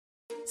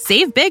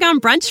Save big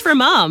on brunch for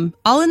mom,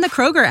 all in the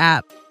Kroger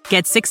app.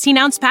 Get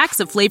 16-ounce packs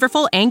of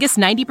flavorful Angus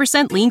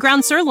 90% lean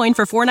ground sirloin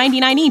for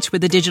 $4.99 each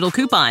with a digital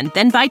coupon.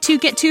 Then buy 2,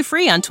 get 2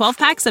 free on 12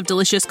 packs of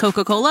delicious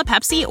Coca-Cola,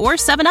 Pepsi, or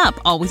 7-Up,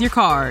 all with your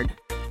card.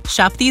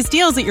 Shop these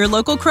deals at your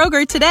local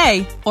Kroger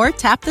today, or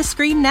tap the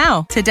screen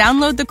now to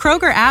download the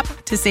Kroger app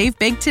to save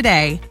big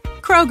today.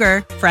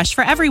 Kroger, fresh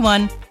for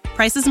everyone.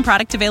 Prices and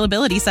product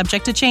availability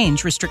subject to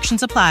change.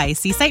 Restrictions apply.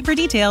 See site for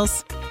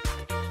details.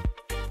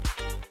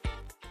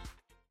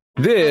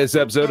 This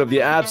episode of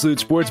the Absolute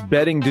Sports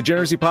Betting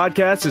Degeneracy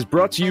Podcast is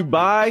brought to you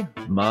by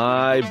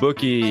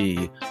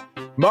MyBookie.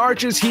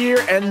 March is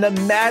here and the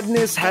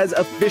madness has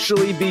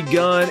officially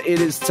begun. It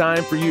is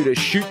time for you to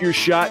shoot your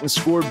shot and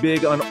score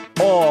big on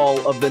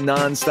all of the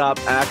nonstop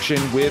action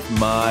with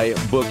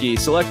MyBookie.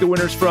 Select the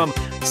winners from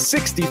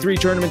 63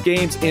 tournament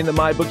games in the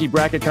MyBookie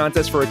bracket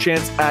contest for a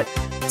chance at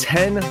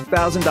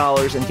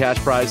 $10,000 in cash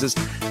prizes,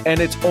 and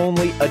it's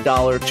only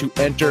 $1 to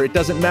enter. It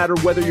doesn't matter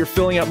whether you're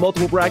filling out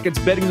multiple brackets,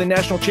 betting the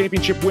national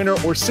championship winner,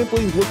 or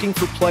simply looking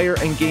for player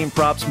and game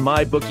props,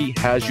 MyBookie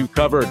has you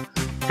covered.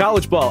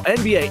 College ball,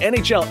 NBA,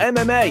 NHL,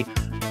 MMA,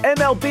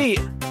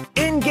 MLB,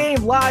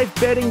 in-game live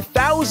betting,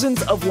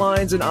 thousands of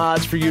lines and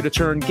odds for you to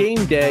turn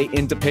game day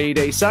into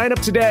payday. Sign up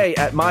today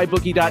at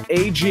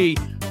mybookie.ag.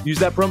 Use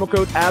that promo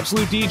code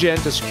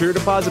AbsoluteDegen to secure a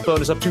deposit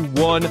bonus up to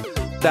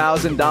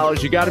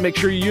 $1,000. You got to make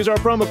sure you use our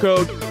promo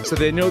code so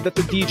they know that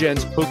the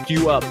Degens hooked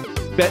you up.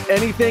 Bet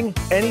anything,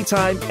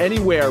 anytime,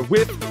 anywhere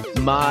with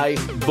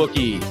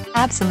MyBookie.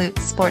 Absolute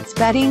Sports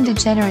Betting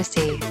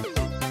Degeneracy.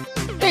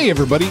 Hey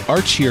everybody,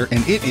 Arch here,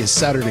 and it is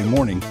Saturday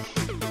morning.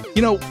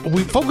 You know,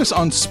 we focus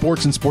on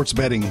sports and sports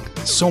betting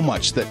so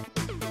much that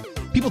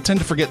people tend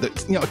to forget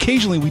that,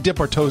 occasionally we dip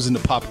our toes into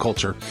pop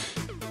culture.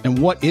 And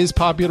what is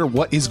popular,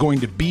 what is going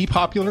to be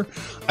popular.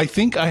 I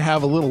think I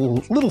have a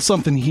little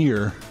something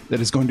here that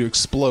is going to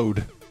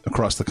explode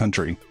across the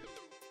country.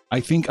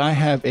 I think I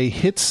have a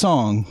hit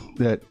song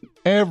that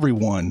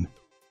everyone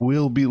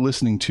will be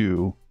listening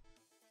to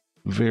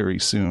very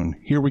soon.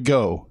 Here we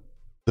go.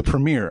 The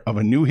premiere of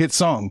a new hit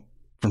song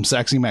from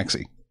Saxy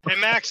Maxy. Hey,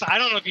 Max, I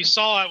don't know if you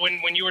saw it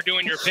when you were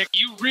doing your pick.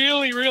 You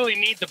really, really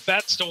need the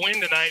bets to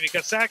win tonight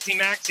because Saxy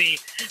Maxy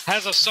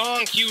has a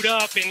song queued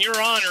up in your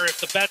honor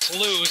if the bets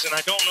lose, and I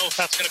don't know if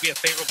that's going to be a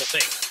favorable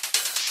thing.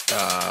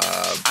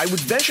 I would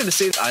venture to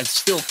say that I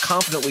still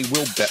confidently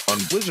will bet on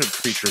Blizzard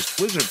Creatures.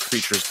 Blizzard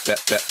Creatures,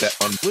 bet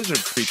on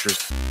Blizzard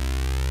Creatures.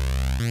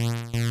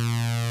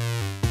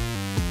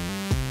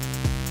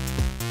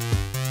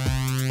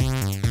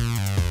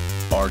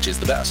 Arch is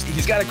the best.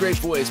 He's got a great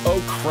voice.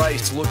 Oh,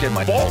 Christ, look at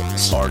my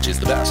balls. Arch is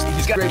the best.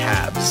 He's got great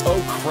abs. Oh,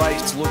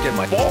 Christ, look at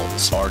my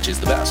balls. Arch is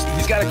the best.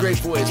 He's got a great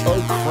voice.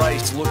 Oh,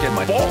 Christ, look at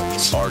my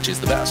balls. Arch is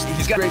the best.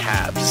 He's got great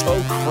abs.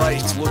 Oh,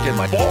 Christ, look at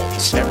my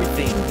balls.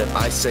 Everything that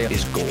I say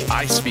is gold.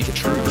 I speak a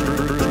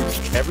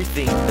truth.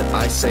 Everything that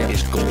I say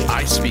is gold.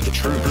 I speak a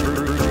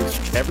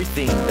truth.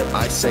 Everything that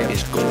I say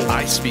is gold.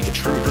 I speak a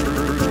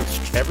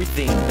truth.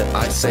 Everything that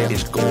I say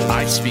is gold.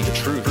 I speak a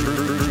truth.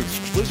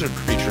 Blizzard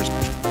Creatures.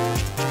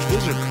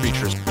 Blizzard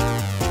Creatures.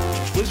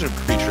 Blizzard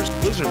Creatures.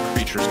 Blizzard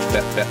Creatures.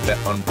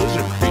 Bet on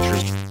Blizzard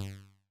Creatures.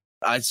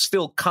 I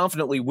still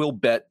confidently will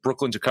bet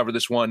Brooklyn to cover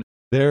this one.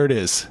 There it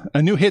is.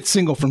 A new hit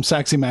single from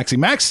Saxy Maxy.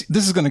 Max,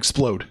 this is going to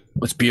explode.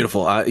 It's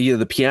beautiful.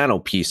 The piano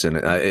piece in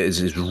it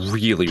is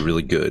really,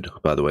 really good,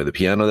 by the way. The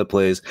piano that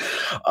plays.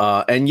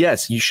 And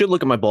yes, you should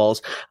look at my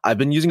balls. I've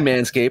been using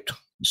Manscaped.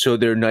 So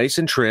they're nice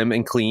and trim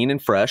and clean and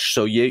fresh.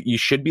 So you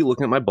should be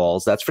looking at my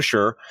balls, that's for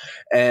sure.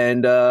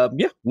 And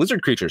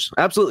Lizard Creatures,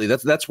 absolutely.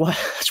 That's why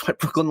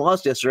Brooklyn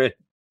lost yesterday.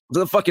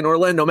 The fucking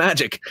Orlando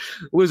Magic.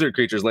 Lizard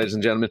Creatures, ladies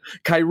and gentlemen.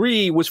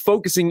 Kyrie was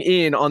focusing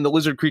in on the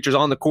Lizard Creatures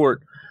on the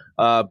court,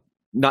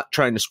 not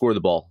trying to score the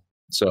ball.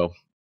 So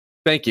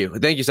thank you,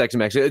 Saxy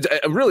Max. It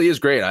really is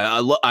great.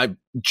 I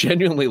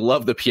genuinely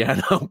love the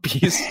piano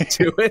piece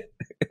to it.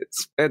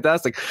 It's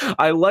fantastic.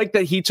 I like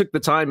that he took the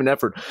time and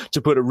effort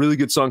to put a really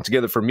good song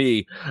together for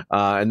me,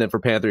 and then for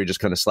Panther, he just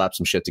kind of slapped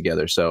some shit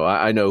together. So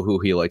I know who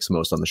he likes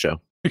most on the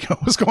show.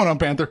 What's going on,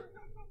 Panther?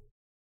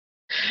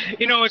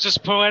 It's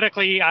just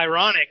poetically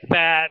ironic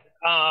that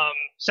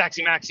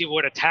Saxy Maxy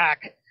would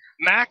attack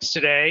Max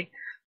today,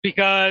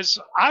 because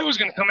I was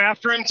going to come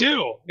after him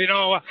too.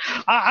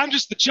 I'm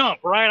just the chump,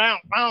 right? I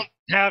don't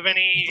have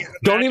any.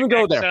 Don't even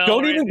go there.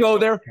 Don't even go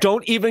there.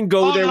 Don't even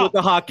go there with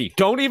the hockey.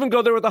 Don't even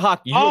go there with the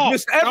hockey. You have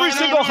missed every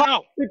single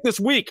hockey pick this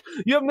week.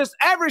 You have missed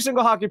every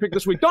single hockey pick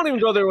this week. Don't even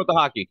go there with the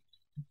hockey.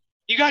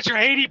 You got your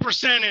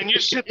 80% and you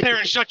sit there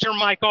and shut your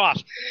mic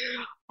off.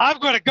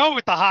 I've got to go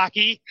with the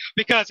hockey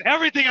because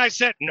everything I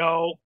said,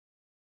 no,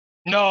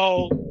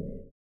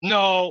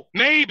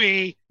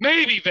 maybe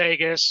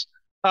Vegas.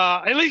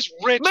 At least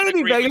Rich.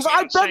 Maybe Vegas.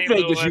 I bet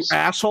Vegas, Louis. You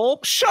asshole.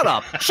 Shut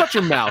up. Shut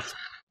your mouth.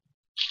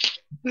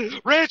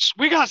 Rich,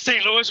 we got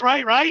St. Louis,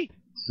 right?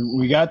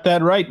 We got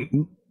that right,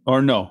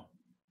 or no?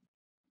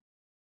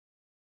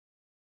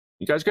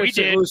 You guys got We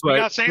St. did. Louis We right.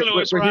 got St.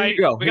 Louis Here right.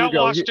 you go. We Here got you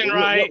go. Washington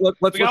right.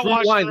 Let's We got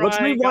rewind. Washington Let's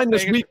right. rewind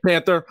this Vegas. week,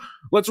 Panther.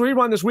 Let's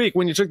rewind this week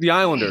when you took the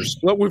Islanders.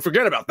 Well, we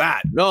forget about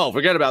that. No,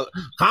 forget about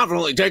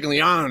confidently taking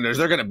the Islanders.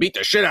 They're going to beat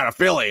the shit out of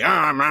Philly.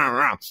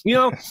 You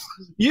know,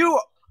 you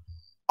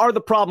are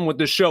the problem with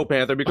this show,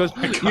 Panther, because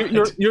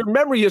your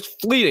memory is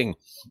fleeting.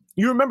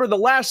 You remember the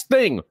last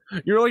thing.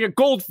 You're like a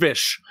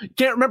goldfish. You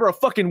can't remember a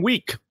fucking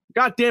week.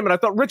 God damn it. I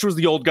thought Rich was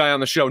the old guy on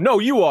the show. No,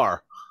 you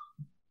are.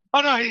 Oh,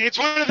 no, it's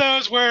one of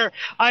those where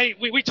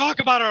we talk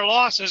about our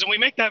losses, and we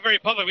make that very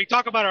public. We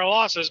talk about our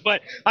losses,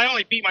 but I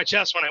only beat my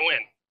chest when I win.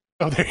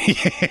 Oh,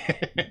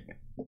 there.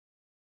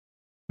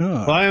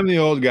 Well, I am the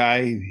old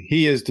guy.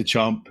 He is the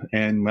chump.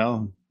 And,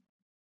 well,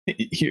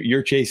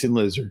 you're chasing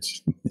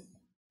lizards.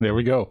 There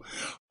we go.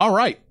 All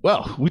right.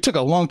 Well, we took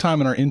a long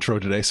time in our intro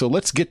today, so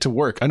let's get to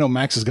work. I know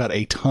Max has got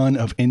a ton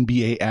of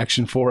NBA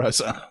action for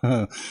us.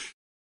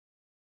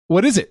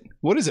 What is it?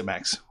 What is it,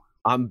 Max?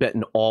 I'm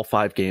betting all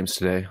 5 games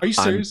today. Are you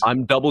serious?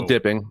 I'm double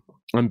dipping.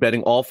 I'm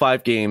betting all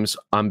 5 games.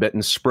 I'm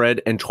betting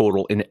spread and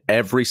total in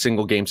every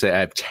single game today. I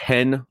have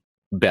 10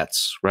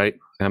 bets, right?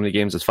 How many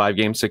games? Is 5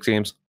 games? 6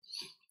 games?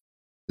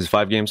 Is it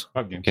 5 games?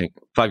 5 games. Okay,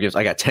 5 games.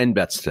 I got 10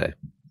 bets today.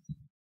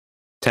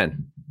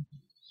 10.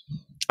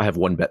 I have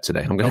 1 bet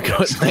today. I'm going to go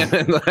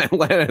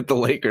Atlanta at the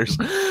Lakers.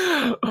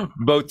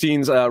 Both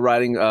teams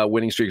riding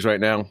winning streaks right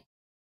now.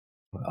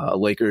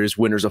 Lakers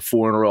winners of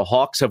 4 in a row.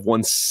 Hawks have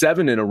won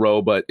 7 in a row,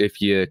 but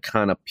if you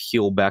kind of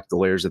peel back the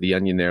layers of the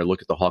onion there,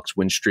 look at the Hawks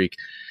win streak,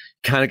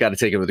 kind of got to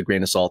take it with a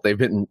grain of salt. They've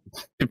been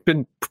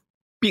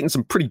beating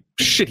some pretty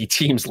shitty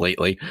teams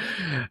lately.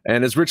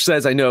 And as Rich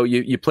says, I know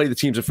you play the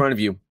teams in front of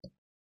you,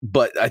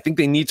 but I think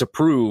they need to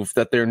prove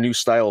that their new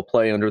style of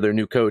play under their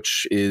new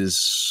coach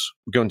is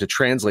going to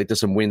translate to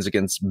some wins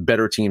against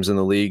better teams in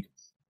the league.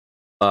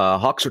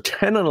 Hawks are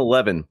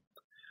 10-11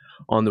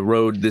 on the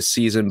road this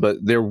season,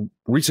 but their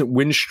recent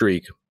win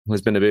streak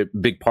has been a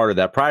big part of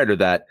that. Prior to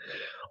that,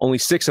 only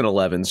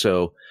 6-11.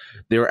 So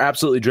they were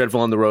absolutely dreadful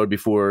on the road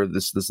before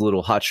this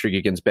little hot streak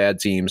against bad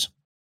teams.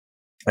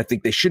 I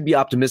think they should be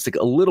optimistic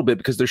a little bit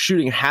because their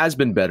shooting has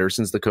been better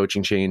since the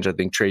coaching change. I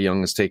think Trae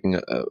Young is taking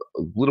a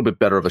little bit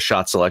better of a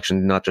shot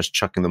selection, not just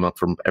chucking them up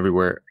from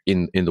everywhere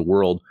in the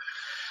world.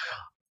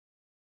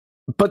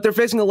 But they're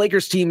facing a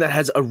Lakers team that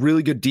has a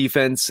really good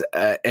defense,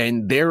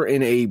 and they're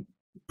in a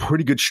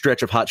pretty good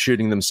stretch of hot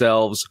shooting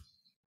themselves.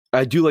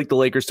 I do like the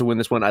Lakers to win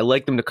this one. I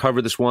like them to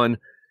cover this one.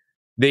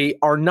 They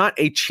are not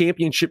a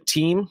championship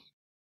team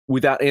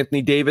without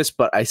Anthony Davis,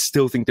 but I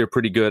still think they're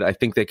pretty good. I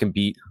think they can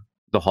beat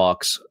the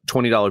Hawks.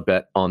 $20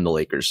 bet on the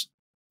Lakers.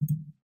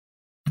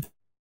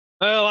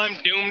 Well,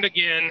 I'm doomed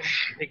again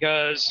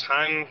because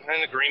I'm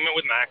in agreement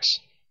with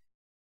Max.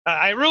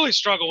 I really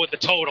struggle with the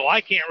total.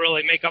 I can't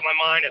really make up my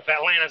mind if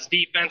Atlanta's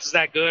defense is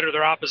that good or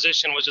their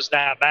opposition was just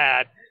that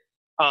bad,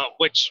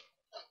 which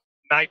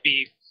might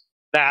be,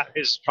 that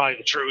is probably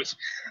the truth.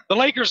 The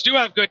Lakers do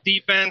have good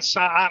defense.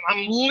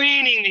 I'm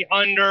leaning the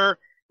under.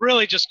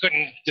 Really just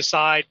couldn't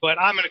decide, but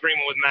I'm in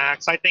agreement with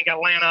Max. I think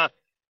Atlanta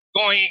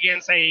going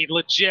against a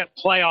legit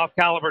playoff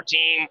caliber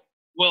team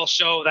will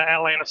show that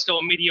Atlanta's still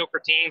a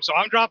mediocre team. So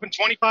I'm dropping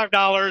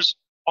 $25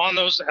 on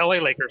those LA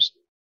Lakers.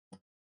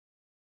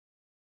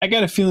 I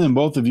got a feeling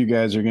both of you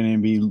guys are going to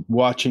be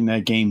watching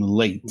that game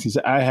late because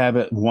I have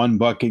it one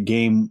bucket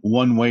game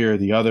one way or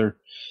the other.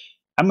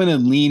 I'm going to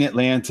lean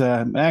Atlanta.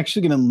 I'm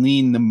actually going to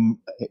lean them.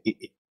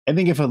 I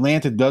think if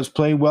Atlanta does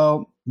play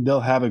well,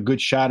 they'll have a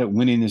good shot at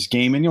winning this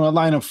game. And, a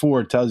line of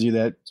 4 tells you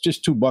that it's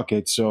just 2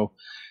 buckets. So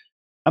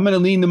I'm going to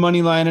lean the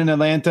money line in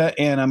Atlanta,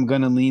 and I'm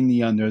going to lean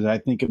the under. I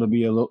think it'll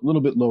be a little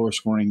bit lower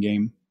scoring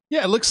game.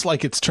 Yeah, it looks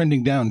like it's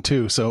trending down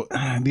too. So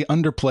the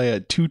underplay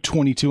at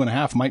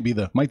 222.5 might be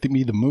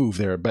the move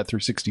there at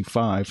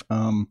Bet365.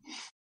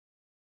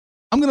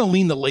 I'm going to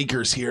lean the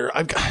Lakers here.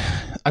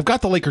 I've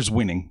got the Lakers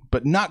winning,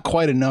 but not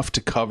quite enough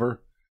to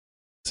cover.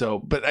 So,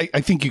 but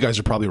I think you guys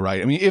are probably right.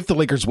 I mean, if the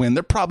Lakers win,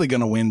 they're probably going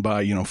to win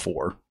by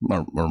 4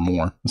 or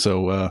more.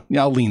 So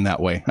yeah, I'll lean that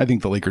way. I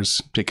think the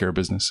Lakers take care of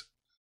business.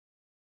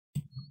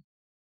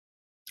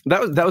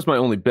 That was my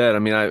only bet. I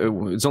mean,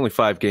 it's only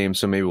 5 games,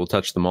 so maybe we'll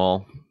touch them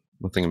all.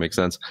 I think it makes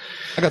sense.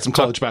 I got some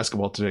college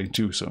basketball today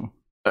too, so.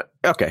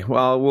 Okay,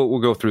 well, we'll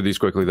go through these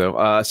quickly,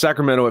 though.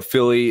 Sacramento at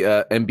Philly.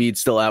 Embiid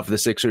still out for the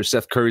Sixers.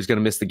 Seth Curry's going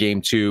to miss the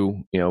game,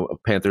 too.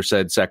 Panther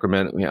said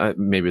Sacramento.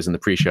 Maybe it was in the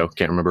pre-show.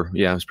 Can't remember.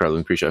 Yeah, it was probably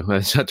in the pre-show. I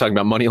was talking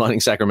about money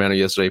lining Sacramento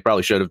yesterday.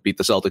 Probably should have beat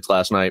the Celtics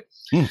last night.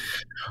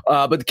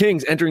 But the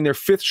Kings entering their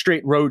 5th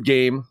straight road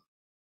game.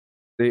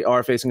 They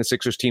are facing a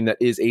Sixers team that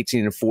is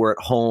 18-4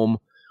 at home.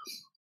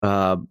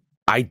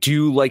 I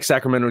do like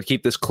Sacramento to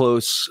keep this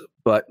close,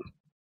 but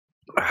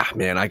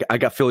man, I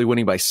got Philly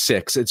winning by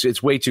 6.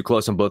 It's way too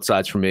close on both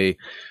sides for me.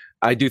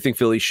 I do think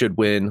Philly should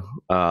win.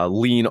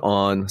 Lean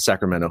on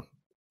Sacramento.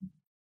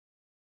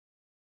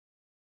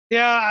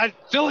 Yeah,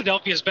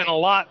 Philadelphia's been a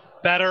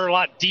lot better, a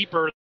lot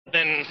deeper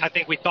than I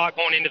think we thought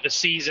going into the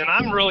season.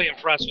 I'm really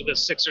impressed with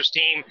this Sixers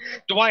team.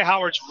 Dwight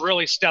Howard's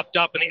really stepped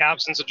up in the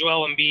absence of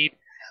Joel Embiid.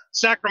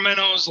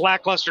 Sacramento's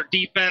lackluster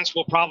defense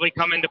will probably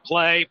come into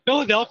play.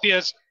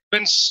 Philadelphia's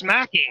been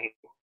smacking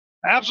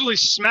absolutely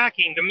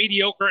smacking the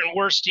mediocre and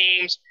worse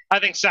teams. I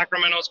think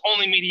Sacramento's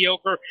only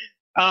mediocre.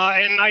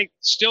 And I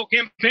still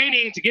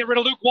campaigning to get rid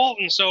of Luke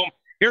Walton. So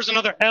here's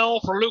another L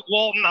for Luke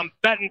Walton. I'm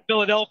betting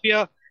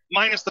Philadelphia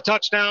minus the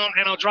touchdown,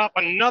 and I'll drop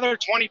another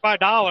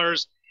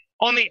 $25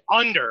 on the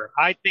under.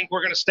 I think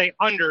we're going to stay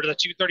under the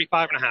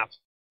 235.5.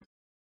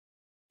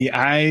 Yeah,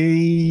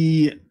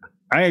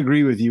 I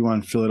agree with you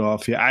on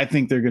Philadelphia. I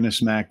think they're going to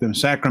smack them.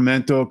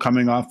 Sacramento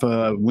coming off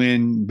a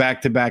win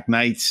back-to-back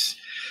nights.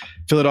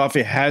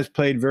 Philadelphia has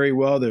played very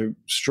well. They're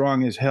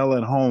strong as hell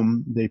at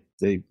home. They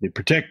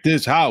protect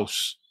this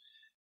house.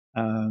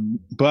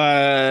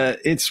 But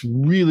it's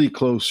really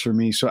close for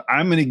me. So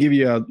I'm going to give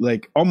you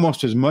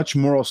almost as much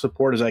moral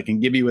support as I can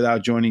give you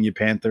without joining you,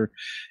 Panther.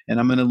 And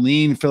I'm going to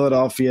lean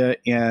Philadelphia,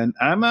 and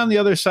I'm on the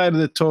other side of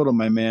the total,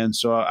 my man.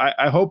 So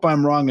I hope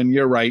I'm wrong and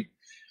you're right.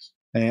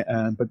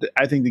 But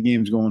I think the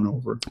game's going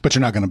over. But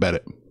you're not going to bet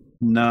it?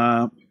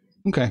 Nah.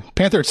 Okay.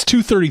 Panther, it's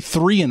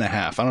 233.5.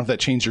 I don't know if that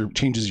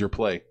changes your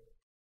play.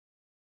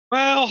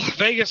 Well,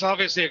 Vegas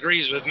obviously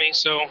agrees with me,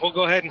 so we'll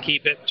go ahead and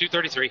keep it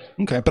 233.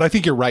 Okay, but I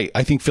think you're right.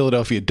 I think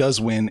Philadelphia does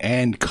win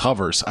and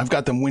covers. I've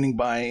got them winning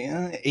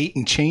by 8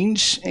 and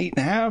change,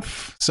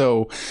 8.5.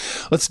 So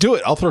let's do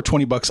it. I'll throw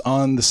 $20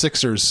 on the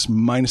Sixers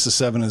minus the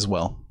 7 as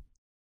well.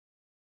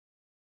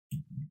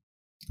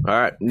 All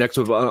right, next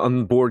on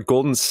the board,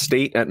 Golden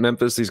State at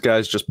Memphis. These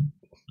guys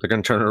they're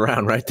going to turn it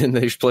around, right? Didn't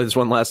they just play this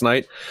one last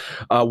night?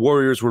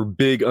 Warriors were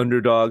big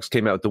underdogs,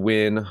 came out to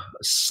win.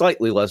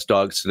 Slightly less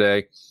dogs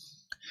today.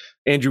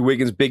 Andrew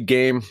Wiggins, big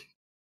game.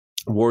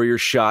 Warriors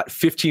shot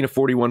 15 of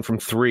 41 from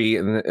 3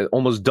 and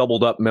almost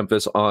doubled up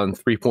Memphis on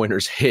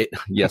three-pointers hit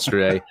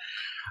yesterday.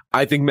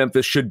 I think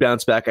Memphis should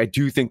bounce back. I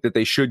do think that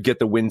they should get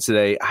the win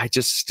today. I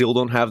just still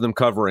don't have them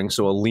covering,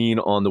 so I'll lean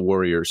on the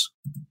Warriors.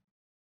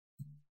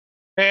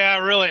 Yeah,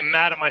 I'm really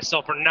mad at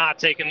myself for not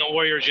taking the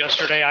Warriors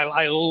yesterday. I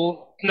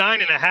 9.5.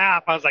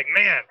 I was like,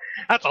 man,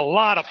 that's a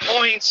lot of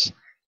points.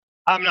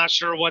 I'm not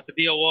sure what the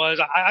deal was.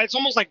 It's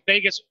almost like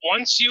Vegas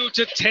wants you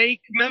to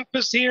take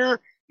Memphis here,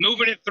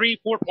 moving it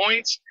 3-4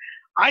 points.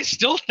 I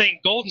still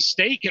think Golden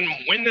State can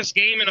win this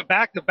game in a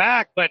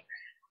back-to-back, but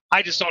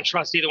I just don't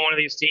trust either one of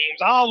these teams.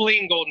 I'll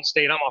lean Golden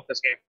State. I'm off this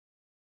game.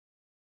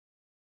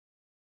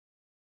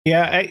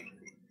 Yeah,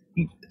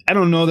 I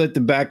don't know that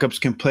the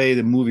backups can play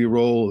the movie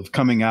role of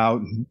coming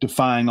out and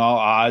defying all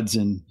odds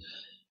and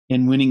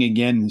winning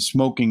again and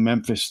smoking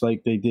Memphis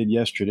like they did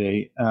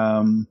yesterday.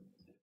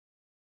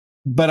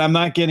 But I'm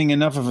not getting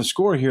enough of a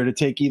score here to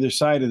take either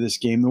side of this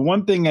game. The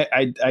one thing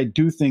I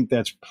do think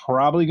that's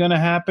probably going to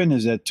happen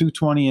is at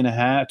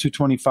 220.5,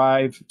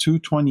 225,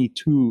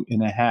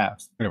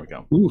 222.5. There we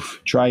go.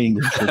 Oof, try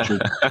English,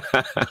 Richard.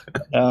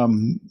 I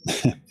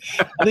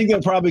think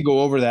they'll probably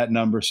go over that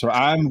number. So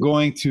I'm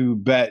going to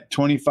bet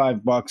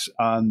 $25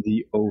 on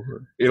the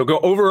over. It'll go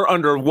over or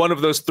under one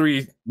of those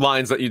 3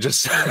 lines that you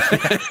just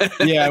said.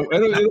 Yeah,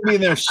 it'll be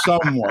in there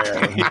somewhere.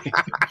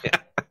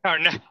 Our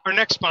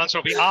next sponsor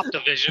will be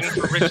Optivision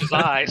for Rich's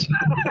eyes.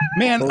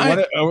 Man,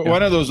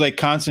 one of those like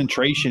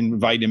concentration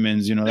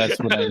vitamins, that's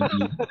what I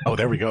need. Oh,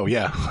 there we go.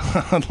 Yeah.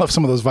 I love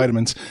some of those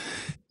vitamins.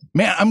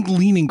 Man, I'm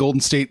leaning Golden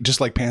State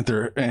just like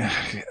Panther.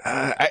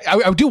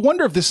 I do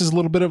wonder if this is a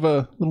little bit of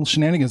a little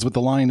shenanigans with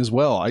the line as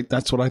well.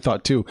 That's what I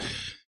thought too.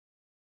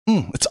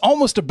 It's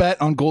almost a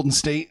bet on Golden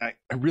State. I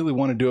really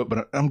want to do it,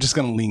 but I'm just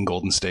going to lean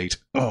Golden State.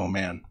 Oh,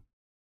 man.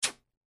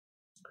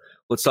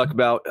 Let's talk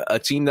about a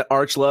team that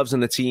Arch loves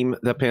and a team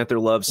that Panther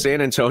loves, San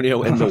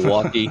Antonio and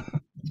Milwaukee.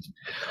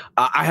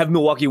 I have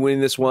Milwaukee winning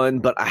this one,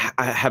 but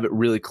I have it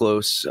really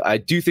close. I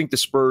do think the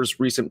Spurs'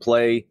 recent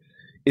play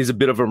is a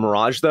bit of a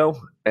mirage, though,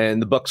 and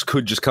the Bucks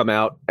could just come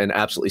out and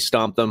absolutely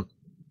stomp them.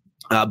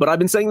 But I've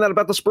been saying that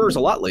about the Spurs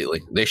a lot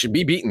lately. They should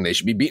be beaten. They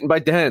should be beaten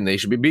by 10. They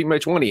should be beaten by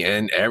 20.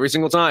 And every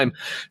single time,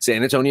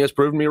 San Antonio has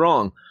proven me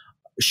wrong.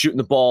 Shooting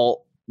the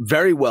ball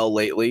very well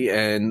lately,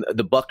 and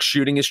the Bucks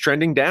shooting is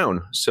trending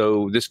down.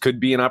 So this could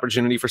be an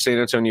opportunity for San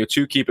Antonio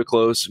to keep it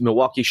close.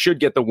 Milwaukee should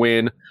get the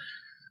win.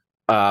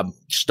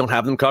 Just don't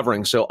have them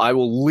covering. So I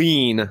will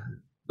lean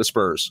the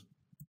Spurs.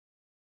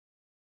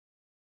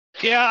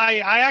 Yeah,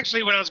 I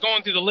actually, when I was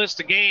going through the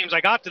list of games,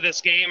 I got to this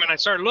game and I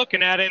started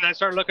looking at it and I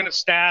started looking at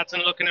stats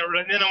and looking at it.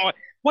 And then I'm like,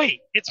 wait,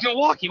 it's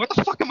Milwaukee. What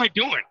the fuck am I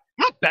doing? I'm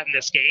not betting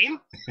this game.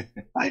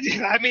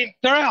 I mean,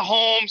 they're at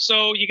home,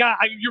 so you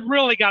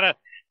really got to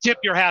tip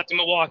your hat to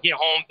Milwaukee at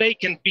home. They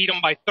can beat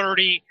them by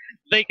 30.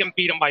 They can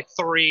beat them by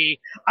 3.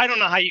 I don't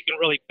know how you can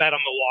really bet on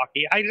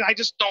Milwaukee. I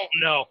just don't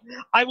know.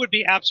 I would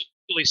be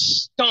absolutely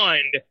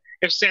stunned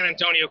if San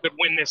Antonio could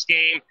win this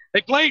game.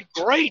 They played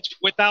great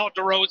without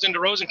DeRozan.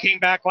 DeRozan came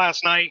back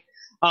last night,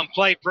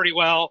 played pretty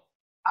well.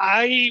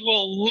 I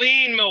will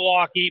lean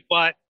Milwaukee,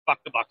 but fuck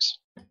the Bucks.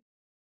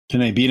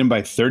 Can I beat them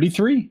by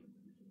 33?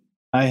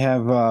 I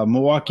have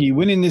Milwaukee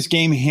winning this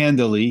game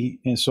handily,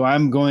 and so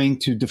I'm going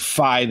to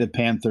defy the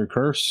Panther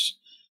curse,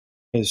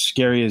 as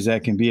scary as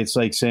that can be. It's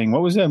like saying,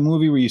 what was that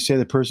movie where you say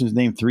the person's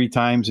name 3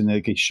 times and they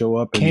could show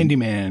up?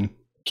 Candyman.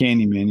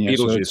 Candyman, yeah.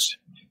 So it's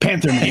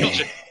Panther Man.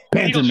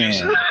 Panther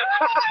Man.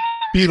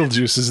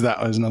 Beetlejuice is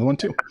another one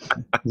too.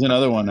 There's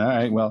another one. All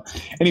right. Well,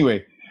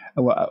 anyway,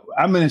 Well,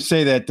 I'm going to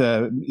say that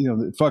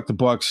fuck the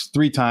Bucks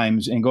 3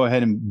 times and go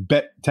ahead and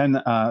bet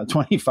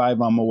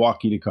 25 on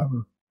Milwaukee to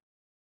cover.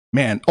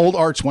 Man, old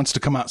Arch wants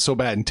to come out so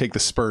bad and take the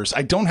Spurs.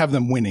 I don't have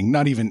them winning,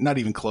 not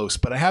even close,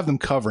 but I have them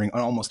covering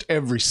on almost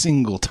every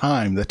single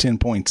time. The 10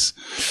 points,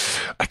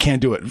 I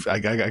can't do it. I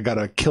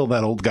gotta kill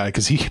that old guy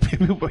because he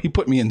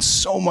put me in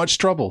so much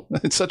trouble.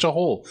 It's such a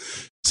hole.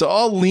 So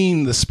I'll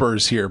lean the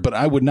Spurs here, but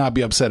I would not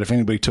be upset if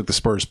anybody took the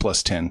Spurs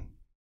plus 10.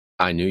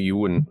 I knew you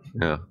wouldn't.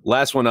 Yeah.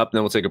 Last one up,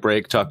 then we'll take a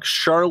break. Talk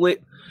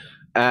Charlotte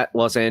at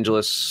Los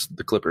Angeles,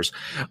 the Clippers.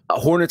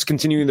 Hornets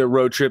continuing their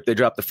road trip. They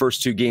dropped the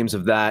first 2 games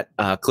of that.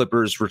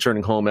 Clippers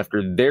returning home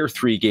after their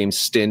 3-game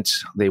stint.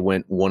 They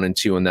went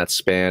 1-2 in that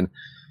span.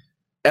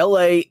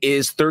 LA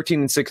is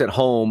 13-6 at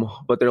home,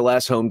 but their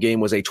last home game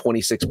was a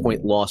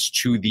 26-point loss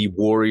to the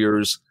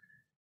Warriors.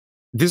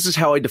 This is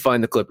how I define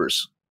the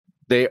Clippers.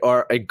 They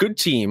are a good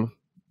team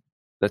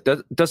that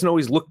doesn't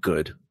always look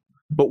good,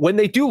 but when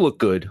they do look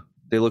good,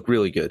 they look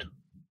really good.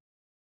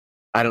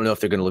 I don't know if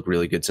they're going to look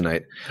really good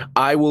tonight.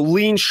 I will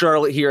lean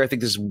Charlotte here. I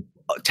think this is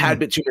a tad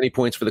bit too many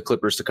points for the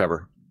Clippers to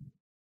cover.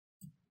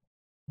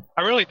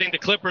 I really think the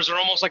Clippers are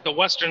almost like the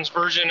Westerns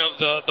version of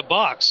the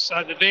Bucks.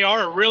 They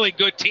are a really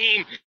good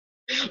team,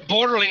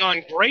 bordering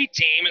on great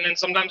team, and then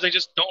sometimes they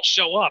just don't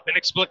show up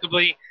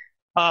inexplicably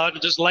to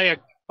just lay a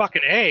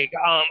fucking egg.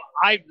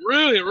 I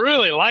really,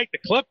 really like the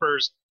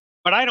Clippers,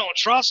 but I don't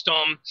trust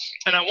them,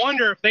 and I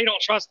wonder if they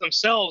don't trust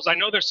themselves. I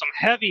know there's some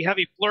heavy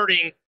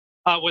flirting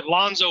with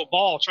Lonzo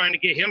Ball, trying to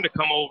get him to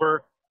come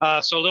over.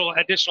 So a little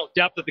additional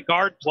depth of the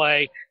guard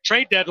play.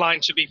 Trade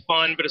deadline should be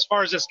fun, but as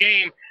far as this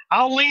game,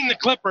 I'll lean the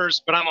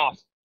Clippers, but I'm off.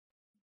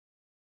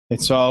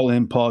 It's all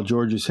in Paul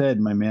George's head,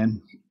 my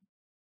man.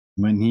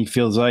 When he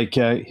feels like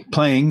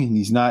playing and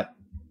he's not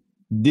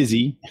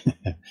dizzy,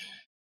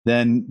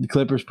 then the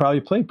Clippers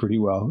probably play pretty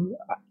well.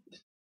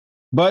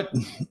 But,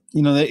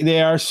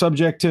 they are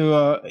subject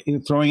to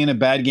throwing in a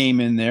bad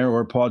game in there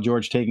or Paul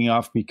George taking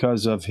off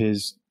because of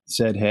his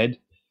said head.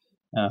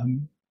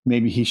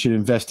 Maybe he should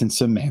invest in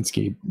some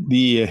Manscaped.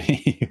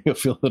 He'll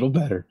feel a little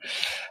better.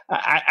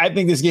 I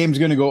think this game's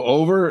going to go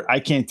over. I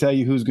can't tell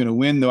you who's going to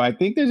win, though. I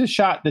think there's a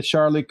shot that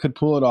Charlotte could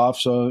pull it off.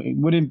 So it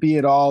wouldn't be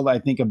at all, I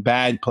think, a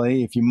bad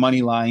play if you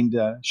money-lined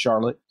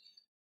Charlotte.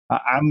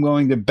 I'm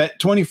going to bet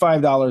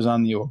 $25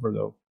 on the over,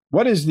 though.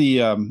 What is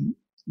the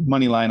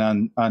money line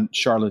on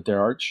Charlotte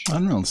there, Arch? I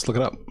don't know. Let's look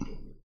it up.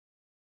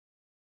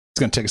 It's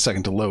going to take a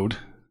second to load.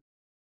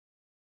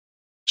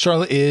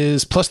 Charlotte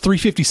is plus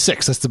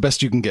 356. That's the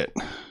best you can get.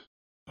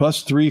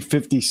 Plus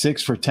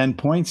 356 for 10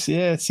 points.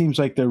 Yeah, it seems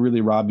like they're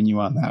really robbing you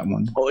on that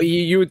one. Well,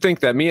 you would think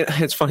that.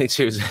 It's funny,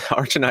 too.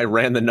 Arch and I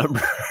ran the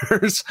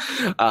numbers.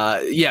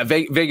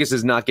 Vegas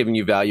is not giving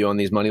you value on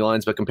these money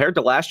lines, but compared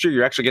to last year,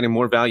 you're actually getting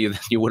more value than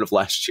you would have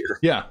last year.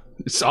 Yeah,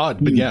 it's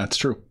odd, but yeah, it's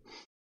true.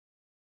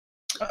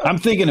 I'm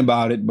thinking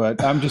about it,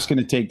 but I'm just going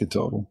to take the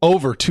total.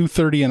 Over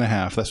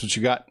 230.5. That's what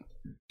you got.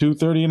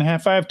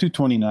 230.5. I have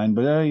 229,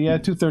 but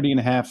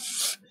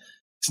 230.5.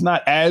 It's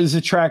not as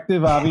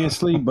attractive,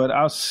 obviously, but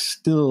I'll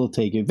still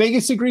take it.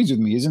 Vegas agrees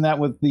with me. Isn't that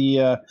what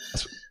the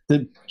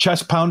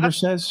chest pounder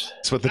says?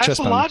 That's what the That's chest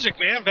the pounder. logic,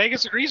 man.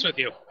 Vegas agrees with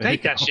you.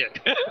 Take that shit.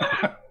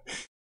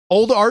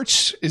 Old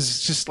Arch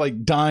is just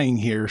like dying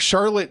here.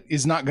 Charlotte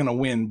is not going to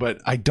win,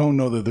 but I don't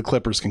know that the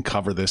Clippers can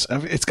cover this.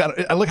 I've got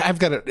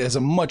it as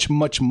a much,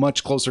 much,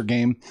 much closer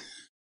game.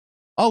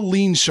 I'll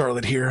lean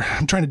Charlotte here.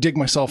 I'm trying to dig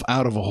myself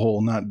out of a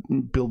hole, not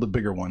build a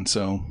bigger one.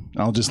 So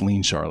I'll just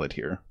lean Charlotte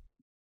here.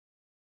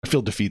 I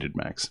feel defeated,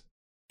 Max.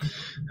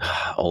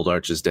 Old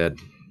Arch is dead.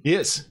 He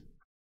is.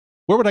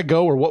 Where would I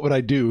go or what would I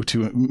do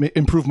to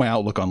improve my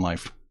outlook on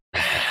life?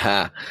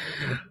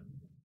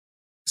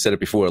 Said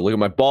it before. Look at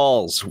my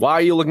balls. Why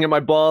are you looking at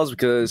my balls?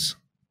 Because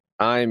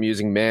I am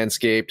using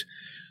Manscaped.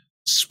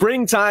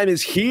 Springtime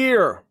is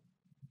here.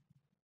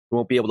 You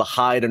won't be able to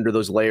hide under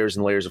those layers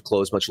and layers of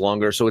clothes much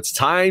longer. So it's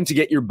time to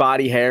get your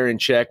body hair in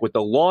check with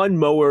the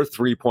Lawnmower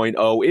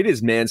 3.0. It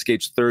is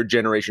Manscaped's 3rd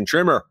generation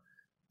trimmer,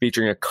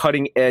 featuring a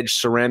cutting-edge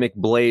ceramic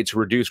blade to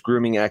reduce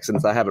grooming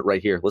accidents. I have it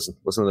right here. Listen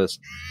to this.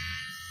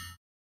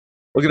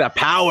 Look at that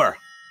power,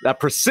 that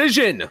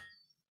precision.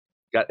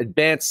 Got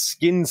advanced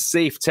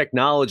skin-safe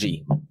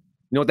technology. You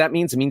know what that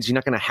means? It means you're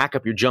not going to hack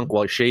up your junk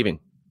while you're shaving.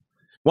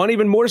 Want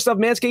even more stuff?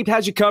 Manscaped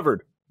has you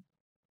covered.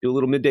 Do a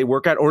little midday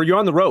workout, or you're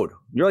on the road.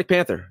 You're like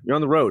Panther. You're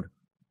on the road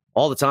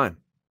all the time.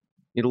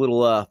 Need a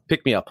little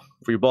pick-me-up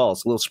for your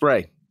balls, a little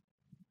spray.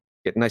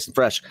 Get nice and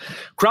fresh.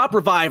 Crop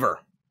Reviver.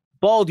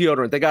 Ball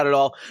deodorant. They got it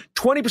all.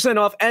 20%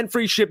 off and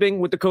free shipping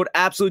with the code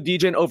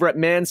AbsoluteDGen over at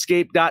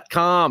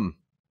manscaped.com.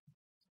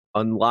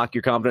 Unlock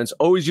your confidence.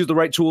 Always use the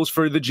right tools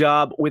for the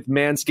job with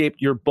Manscaped.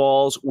 Your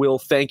balls will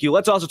thank you.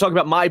 Let's also talk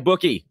about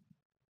MyBookie.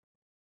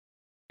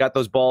 Got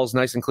those balls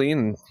nice and clean,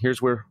 and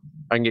here's where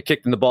I can get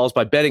kicked in the balls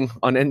by betting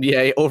on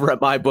NBA over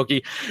at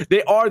MyBookie.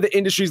 They are the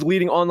industry's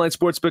leading online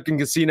sportsbook and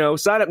casino.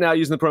 Sign up now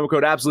using the promo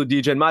code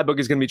AbsoluteDGen. MyBookie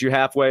is going to meet you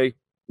halfway.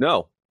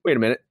 No, wait a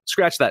minute.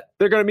 Scratch that.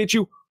 They're going to meet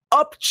you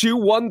up to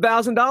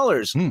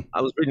 $1,000.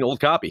 I was reading an old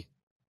copy.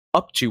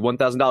 up to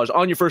 $1,000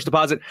 on your first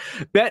deposit.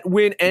 Bet,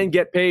 win, and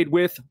get paid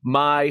with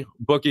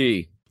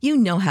MyBookie. You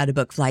know how to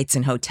book flights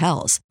and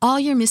hotels. All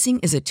you're missing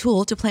is a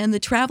tool to plan the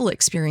travel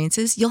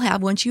experiences you'll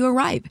have once you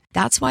arrive.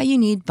 That's why you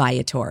need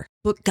Viator.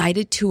 Book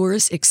guided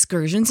tours,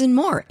 excursions, and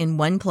more in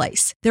one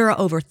place. There are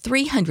over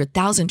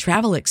 300,000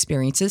 travel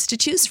experiences to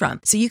choose from,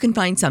 so you can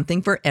find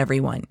something for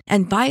everyone.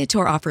 And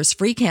Viator offers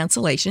free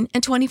cancellation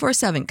and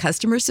 24/7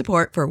 customer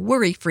support for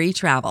worry-free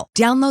travel.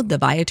 Download the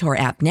Viator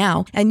app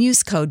now and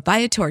use code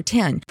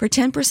Viator10 for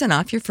 10%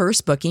 off your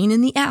first booking in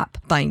the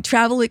app. Find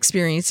travel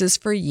experiences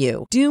for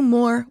you. Do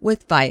more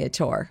with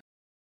Viator.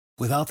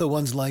 Without the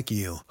ones like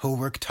you, who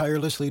work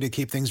tirelessly to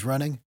keep things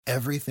running,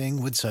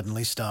 everything would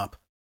suddenly stop.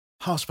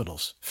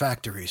 Hospitals,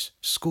 factories,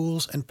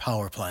 schools, and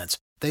power plants,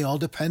 they all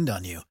depend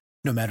on you.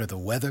 No matter the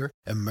weather,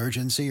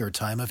 emergency, or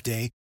time of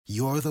day,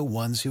 you're the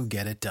ones who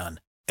get it done.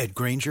 At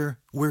Grainger,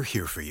 we're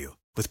here for you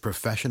with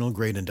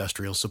professional-grade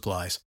industrial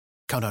supplies.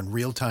 Count on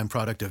real-time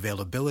product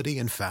availability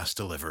and fast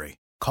delivery.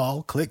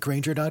 Call, click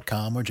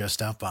Grainger.com, or just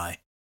stop by.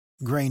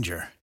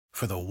 Grainger,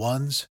 for the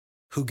ones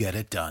who get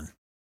it done.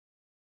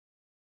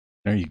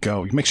 There you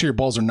go. You make sure your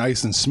balls are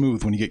nice and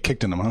smooth when you get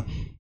kicked in them, huh?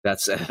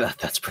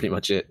 That's pretty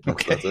much it.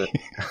 Okay. That's it.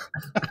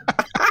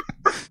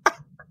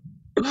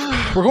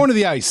 We're going to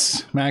the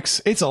ice,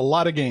 Max. It's a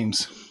lot of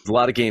games. A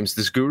lot of games.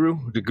 Did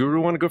Guru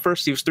want to go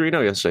first? He was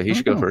 3-0 yesterday. He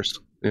should go first.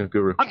 Yeah,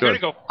 Guru. I'm gonna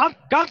go. I'm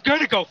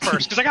gonna go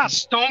first because I got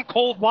stone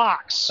cold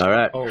locks. All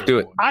right, do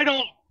it. I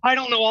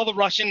don't know all the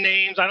Russian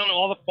names. I don't know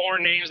all the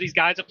foreign names these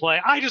guys that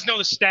play. I just know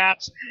the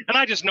stats, and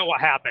I just know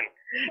what happened.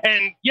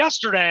 And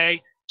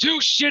yesterday, two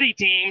shitty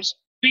teams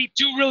beat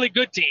two really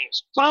good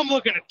teams. So I'm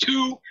looking at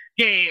two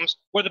games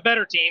where the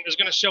better team is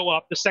going to show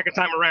up the second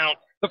time around.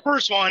 The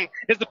first one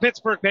is the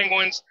Pittsburgh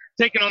Penguins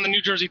taking on the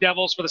New Jersey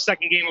Devils for the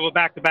second game of a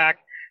back-to-back.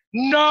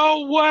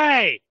 No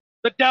way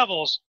the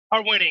Devils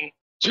are winning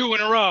two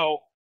in a row.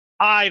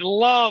 I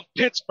love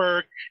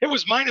Pittsburgh. It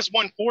was minus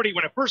 140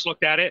 when I first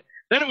looked at it.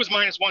 Then it was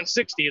minus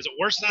 160. Is it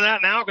worse than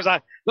that now?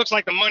 Because looks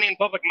like the money in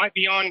public might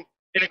be on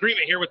in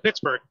agreement here with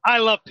Pittsburgh. I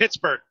love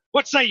Pittsburgh.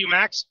 What say you,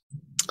 Max?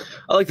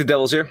 I like the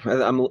Devils here.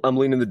 I'm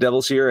leaning the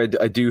Devils here.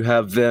 I do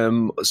have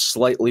them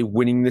slightly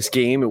winning this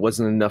game. It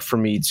wasn't enough for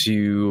me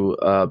to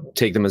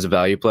take them as a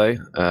value play.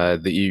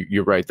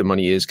 You're right. The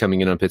money is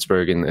coming in on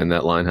Pittsburgh, and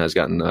that line has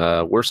gotten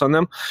worse on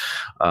them.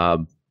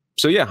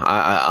 So yeah,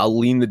 I'll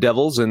lean the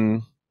Devils,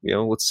 and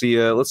let's see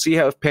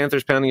how if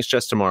Panthers pounding his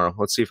chest tomorrow.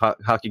 Let's see if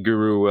Hockey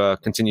Guru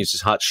continues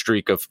his hot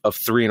streak of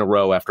 3 in a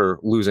row after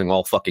losing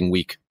all fucking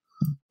week.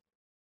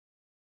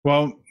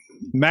 Well,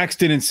 Max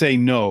didn't say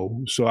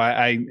no, so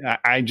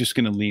I'm just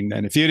going to lean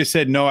then. If he had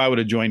said no, I would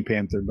have joined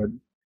Panther, but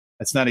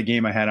that's not a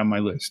game I had on my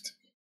list.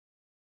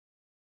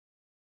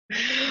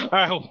 All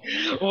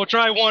right, we'll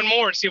try one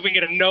more and see if we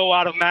can get a no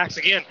out of Max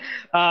again.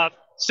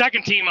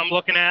 Second team I'm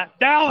looking at,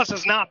 Dallas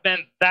has not been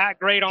that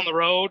great on the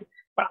road,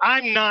 but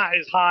I'm not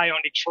as high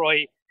on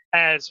Detroit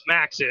as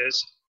Max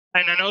is.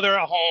 And I know they're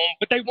at home,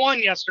 but they won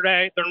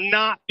yesterday. They're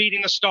not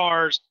beating the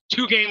Stars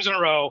 2 games in a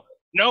row.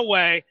 No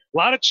way. A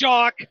lot of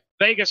chalk.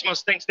 Vegas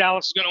must think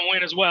Dallas is going to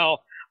win as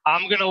well.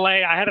 I'm going to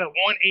lay, I had it at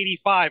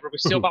 185. Are we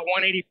still about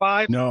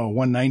 185? No,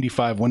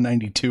 195,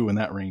 192 in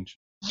that range.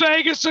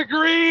 Vegas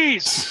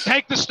agrees.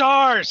 Take the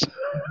Stars.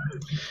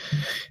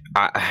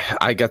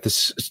 I got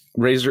this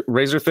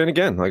razor thin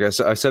again. Like I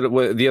said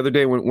it the other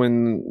day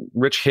when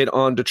Rich hit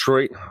on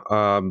Detroit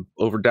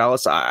over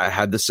Dallas. I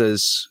had this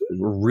as a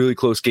really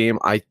close game.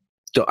 I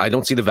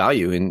don't see the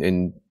value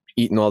in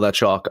eating all that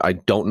chalk. I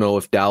don't know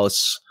if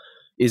Dallas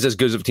is as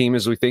good of a team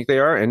as we think they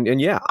are. And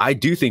yeah, I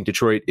do think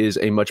Detroit is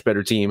a much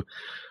better team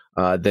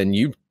than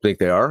you think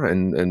they are.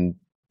 And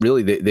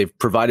really, they've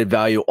provided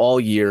value all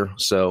year.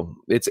 So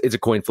it's a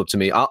coin flip to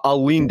me.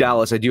 I'll lean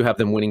Dallas. I do have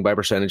them winning by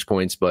percentage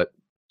points, but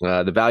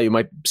the value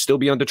might still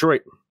be on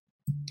Detroit.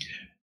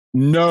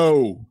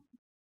 No.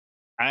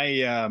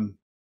 I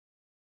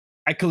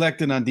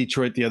collected on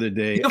Detroit the other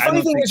day. The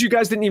funny thing is you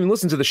guys didn't even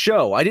listen to the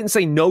show. I didn't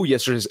say no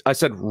yesterday. I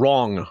said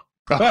wrong.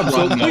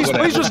 So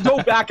please just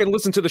go back and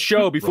listen to the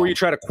show before you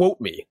try to quote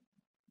me.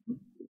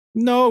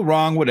 No,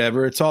 wrong,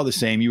 whatever. It's all the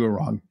same. You were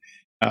wrong.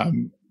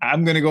 I'm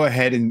going to go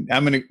ahead and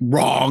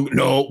wrong.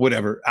 No,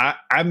 whatever.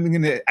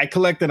 I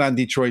collected on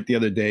Detroit the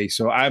other day,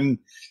 so I'm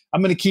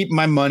going to keep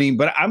my money,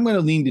 but I'm going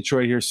to lean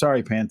Detroit here.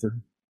 Sorry, Panther.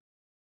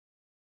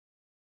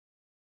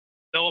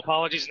 No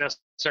apologies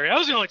necessary.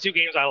 Those are the only 2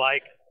 games I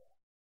like.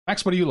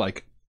 Max, what do you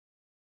like?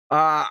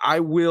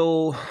 I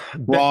will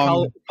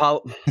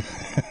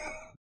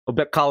I'll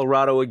bet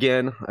Colorado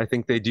again. I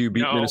think they do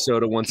beat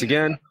Minnesota once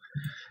again.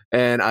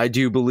 And I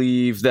do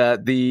believe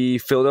that the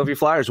Philadelphia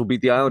Flyers will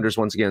beat the Islanders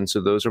once again. So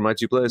those are my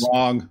 2 plays.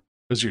 Wrong.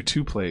 Those are your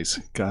 2 plays.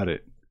 Got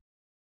it.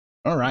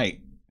 All right.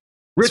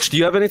 Rich, do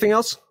you have anything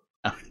else?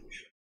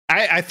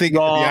 I think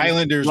the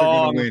Islanders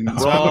are going to win.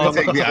 So I'm going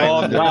to take the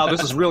Islanders. Wow,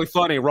 this is really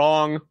funny.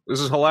 Wrong.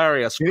 This is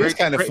hilarious. It is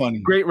kind of funny.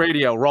 Great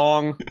radio.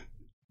 Wrong.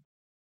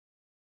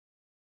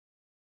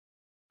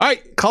 All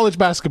right, college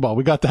basketball.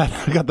 We got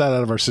that. We got that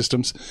out of our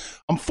systems.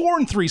 I'm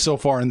 4-3 so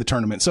far in the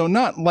tournament, so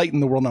not lighting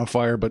the world on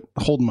fire, but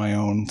holding my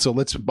own. So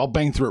I'll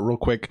bang through it real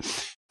quick.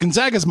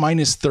 Gonzaga's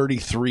minus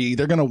 33.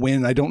 They're going to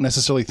win. I don't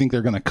necessarily think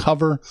they're going to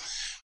cover.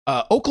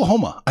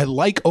 Oklahoma. I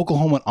like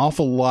Oklahoma an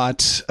awful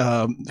lot.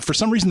 For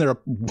some reason, they're a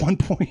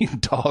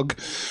 1-point dog.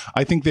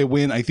 I think they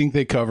win. I think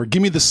they cover.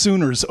 Give me the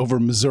Sooners over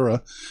Missouri.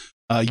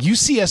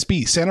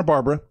 UCSB, Santa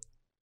Barbara.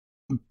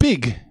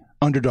 Big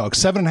underdog,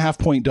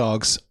 7.5-point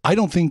dogs. I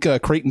don't think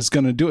Creighton's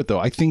going to do it,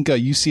 though. I think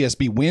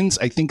UCSB wins.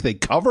 I think they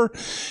cover.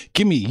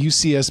 Give me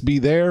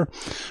UCSB there.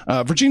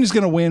 Virginia's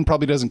going to win,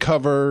 probably doesn't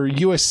cover.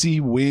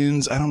 USC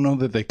wins. I don't know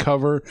that they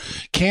cover.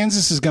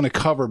 Kansas is going to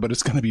cover, but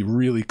it's going to be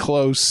really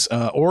close.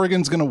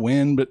 Oregon's going to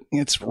win, but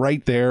it's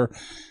right there.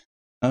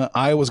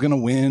 Iowa's going to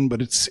win,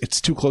 but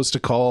it's too close to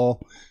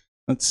call.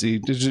 Let's see.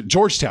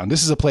 Georgetown.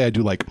 This is a play I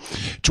do like.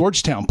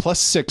 Georgetown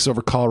 +6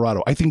 over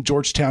Colorado. I think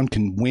Georgetown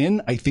can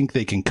win. I think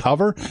they can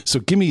cover. So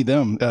give me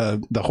them,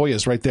 the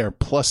Hoyas right there,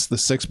 plus the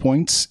 6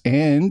 points.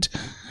 And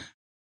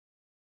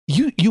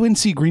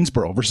UNC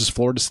Greensboro versus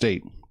Florida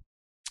State.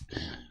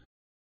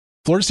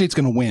 Florida State's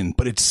going to win,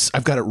 but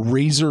I've got it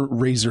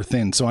razor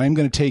thin. So I'm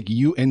going to take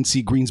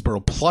UNC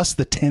Greensboro plus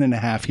the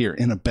 10.5 here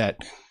in a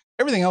bet.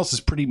 Everything else is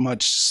pretty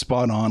much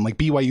spot on. Like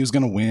BYU's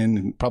going to win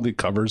and probably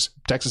covers.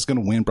 Texas is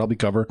going to win, probably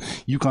cover.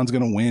 UConn's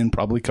going to win,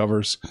 probably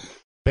covers.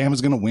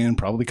 Bama's going to win,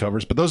 probably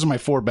covers. But those are my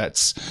 4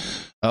 bets.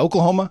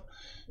 Oklahoma,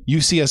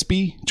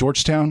 UCSB,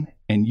 Georgetown,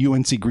 and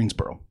UNC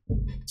Greensboro.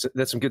 So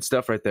that's some good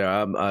stuff right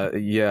there.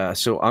 Yeah.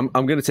 So I'm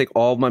going to take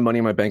all of my money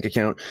in my bank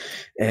account,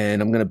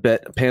 and I'm going to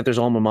bet Panthers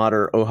alma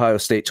mater, Ohio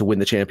State, to win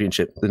the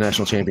championship, the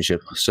national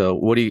championship. So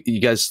what do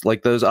you guys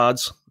like those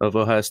odds of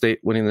Ohio State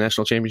winning the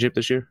national championship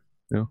this year?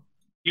 No.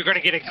 You're going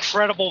to get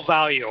incredible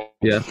value.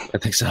 Yeah, I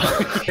think so.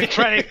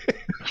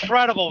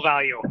 Incredible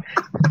value.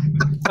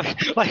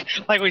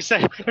 Like we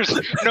said, there's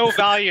no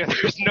value.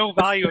 There's no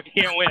value if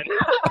you can't win.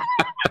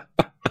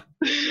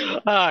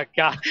 Oh,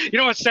 God. You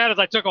know what's sad is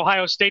I took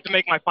Ohio State to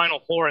make my Final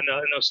Four in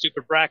those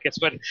stupid brackets.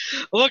 But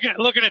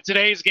looking at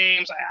today's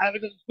games,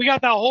 we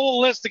got that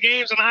whole list of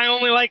games, and I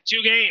only like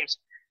 2 games.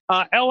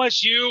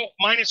 LSU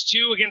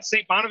 -2 against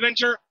St.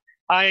 Bonaventure.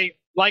 I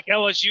like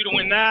LSU to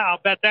win that. I'll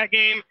bet that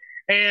game.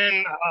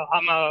 And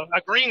I'm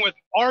agreeing with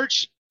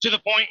Arch to the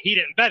point he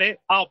didn't bet it.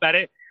 I'll bet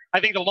it. I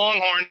think the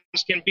Longhorns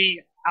can beat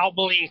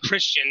Abilene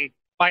Christian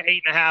by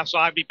 8.5, so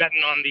I'd be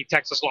betting on the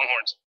Texas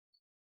Longhorns.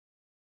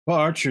 Well,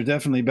 Arch, you're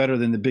definitely better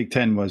than the Big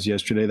Ten was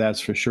yesterday, that's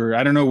for sure.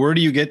 I don't know, where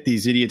do you get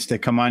these idiots that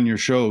come on your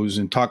shows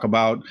and talk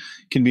about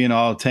can be an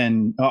all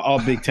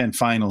Big Ten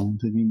final?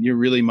 I mean, you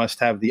really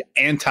must have the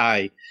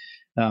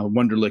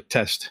Wonderlic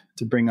test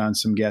to bring on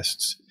some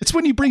guests. It's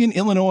when you bring in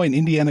Illinois and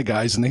Indiana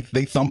guys and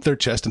they thump their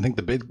chest and think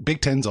the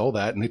Big Ten's all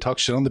that, and they talk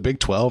shit on the Big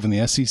 12 and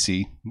the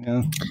SEC.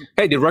 Yeah.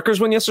 Hey, did Rutgers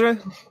win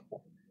yesterday?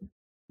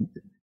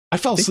 I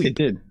fell asleep.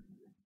 They did.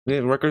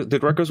 Yeah,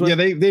 did Rutgers win? Yeah,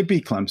 they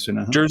beat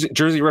Clemson. Uh-huh.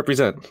 Jersey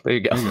represent. There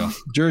you go.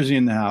 Jersey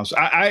in the house.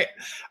 I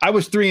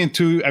was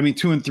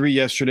 2-3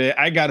 yesterday.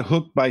 I got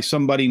hooked by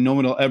somebody no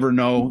one will ever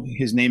know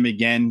his name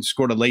again.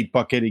 Scored a late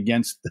bucket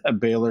against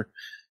Baylor.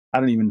 I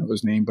don't even know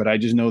his name, but I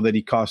just know that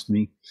he cost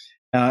me.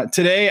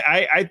 Today,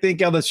 I think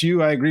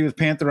LSU, I agree with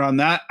Panther on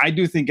that. I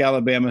do think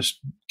Alabama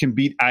can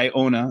beat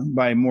Iona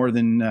by more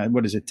than,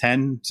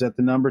 10? Is that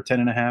the number?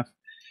 10.5?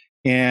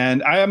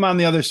 And I am on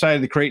the other side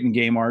of the Creighton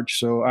game, Arch,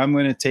 so I'm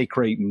going to take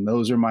Creighton.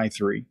 Those are my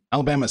 3.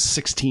 Alabama's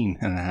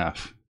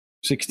 16.5.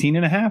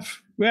 16.5?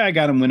 Well, I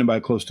got them winning by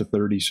close to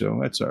 30, so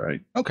that's all right.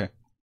 Okay.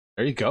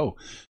 There you go.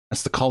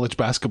 That's the college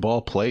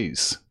basketball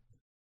plays.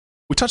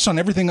 We touched on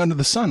everything under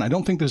the sun. I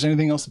don't think there's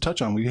anything else to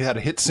touch on. We had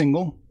a hit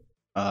single.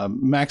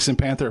 Max and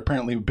Panther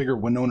apparently bigger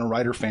Winona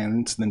Ryder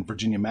fans than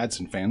Virginia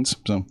Madsen fans.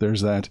 So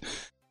there's that.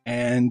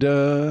 And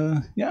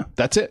yeah,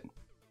 that's it.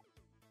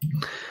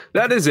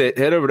 That is it.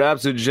 Head over to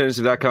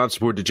AbsoluteDegeneracy.com,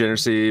 support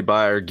Degeneracy,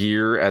 buy our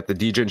gear at the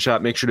DGen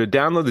shop. Make sure to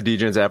download the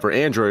DGens app for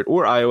Android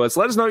or iOS.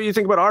 Let us know what you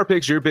think about our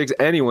picks, your picks,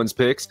 anyone's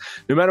picks.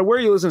 No matter where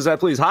you listen to that,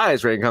 please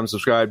highest rate, comment,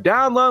 subscribe,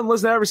 download, and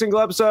listen to every single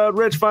episode.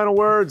 Rich, final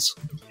words.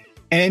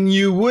 And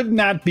you would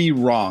not be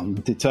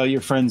wrong to tell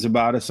your friends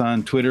about us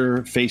on Twitter,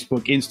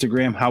 Facebook,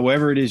 Instagram,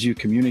 however it is you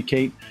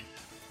communicate.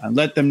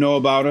 Let them know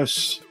about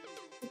us.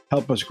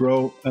 Help us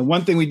grow. And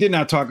one thing we did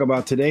not talk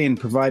about today, and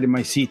provided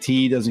my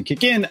CTE doesn't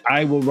kick in,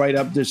 I will write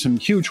up. There's some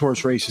huge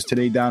horse races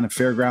today down at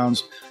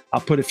Fairgrounds. I'll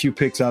put a few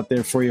picks out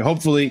there for you.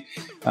 Hopefully,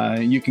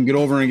 you can get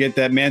over and get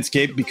that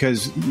Manscaped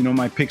because,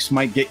 my picks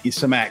might get you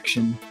some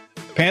action.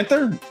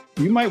 Panther,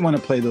 you might want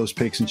to play those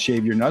picks and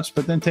shave your nuts,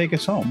 but then take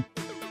us home.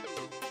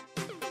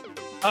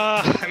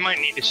 I might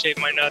need to shave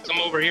my nuts. I'm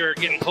over here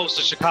getting close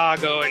to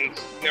Chicago, and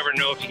you never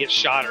know if you get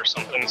shot or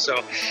something.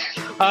 So,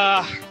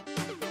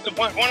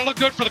 want to look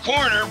good for the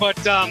corner,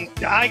 but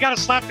I got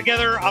to slap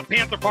together a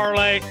Panther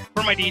parlay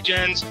for my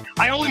DGens.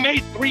 I only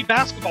made 3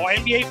 basketball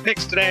NBA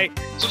picks today,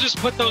 so just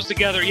put those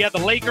together. You had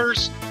the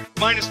Lakers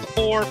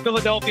 -4,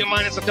 Philadelphia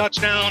 -a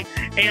touchdown,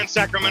 and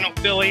Sacramento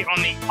Philly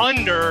on the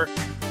under.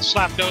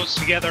 Slap those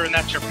together, and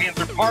that's your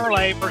Panther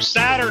parlay for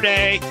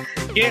Saturday.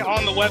 Get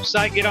on the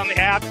website, get on the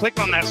app, click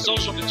on that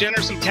Social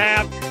Degeneracy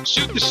tab,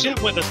 shoot the shit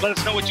with us. Let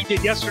us know what you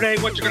did yesterday,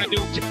 what you're going to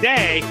do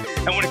today,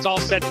 and when it's all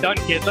said and done,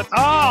 kids, let's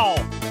all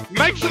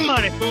make some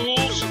money,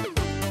 fools.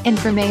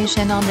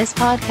 Information on this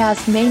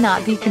podcast may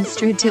not be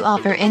construed to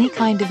offer any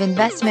kind of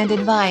investment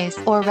advice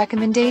or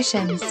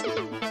recommendations.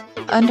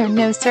 Under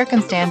no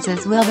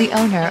circumstances will the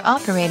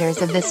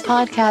owner-operators of this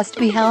podcast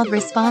be held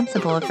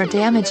responsible for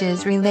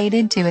damages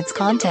related to its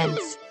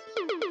contents.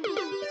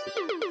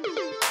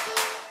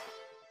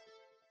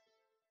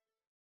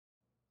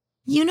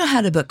 You know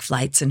how to book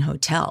flights and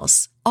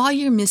hotels. All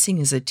you're missing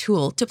is a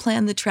tool to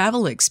plan the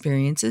travel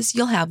experiences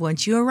you'll have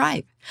once you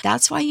arrive.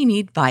 That's why you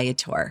need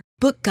Viator.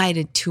 Book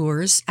guided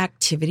tours,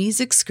 activities,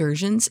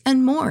 excursions,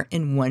 and more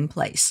in one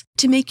place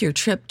to make your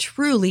trip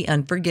truly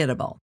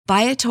unforgettable.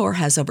 Viator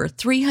has over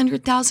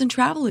 300,000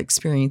 travel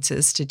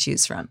experiences to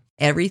choose from.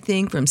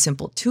 Everything from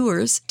simple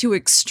tours to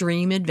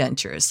extreme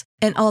adventures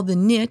and all the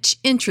niche,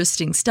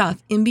 interesting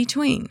stuff in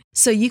between.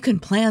 So you can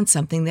plan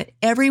something that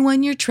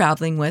everyone you're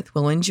traveling with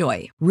will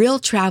enjoy. Real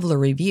traveler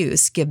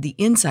reviews give the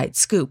inside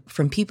scoop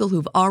from people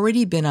who've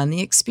already been on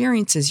the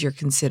experiences you're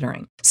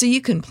considering. So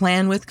you can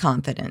plan with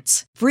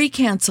confidence. Free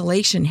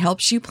cancellation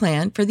helps you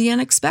plan for the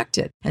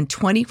unexpected. And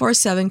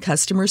 24/7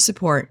 customer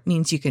support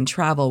means you can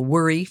travel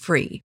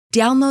worry-free.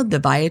 Download the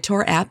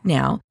Viator app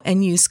now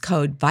and use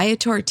code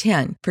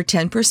Viator10 for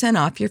 10%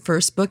 off your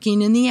first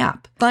booking in the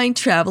app. Find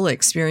travel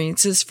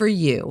experiences for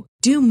you.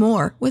 Do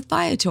more with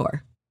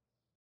Viator.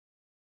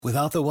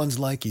 Without the ones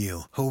like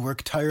you, who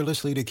work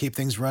tirelessly to keep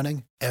things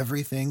running,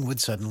 everything would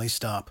suddenly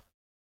stop.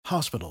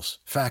 Hospitals,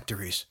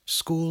 factories,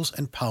 schools,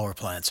 and power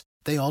plants,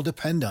 they all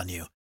depend on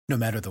you. No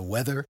matter the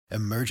weather,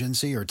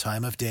 emergency, or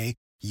time of day,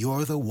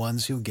 you're the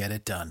ones who get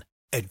it done.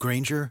 At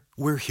Grainger,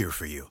 we're here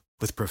for you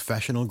with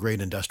professional-grade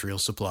industrial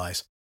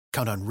supplies.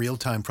 Count on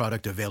real-time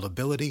product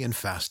availability and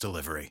fast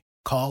delivery.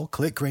 Call,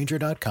 click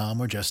Grainger.com,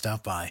 or just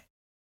stop by.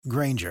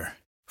 Grainger,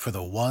 for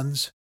the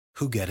ones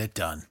who get it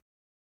done.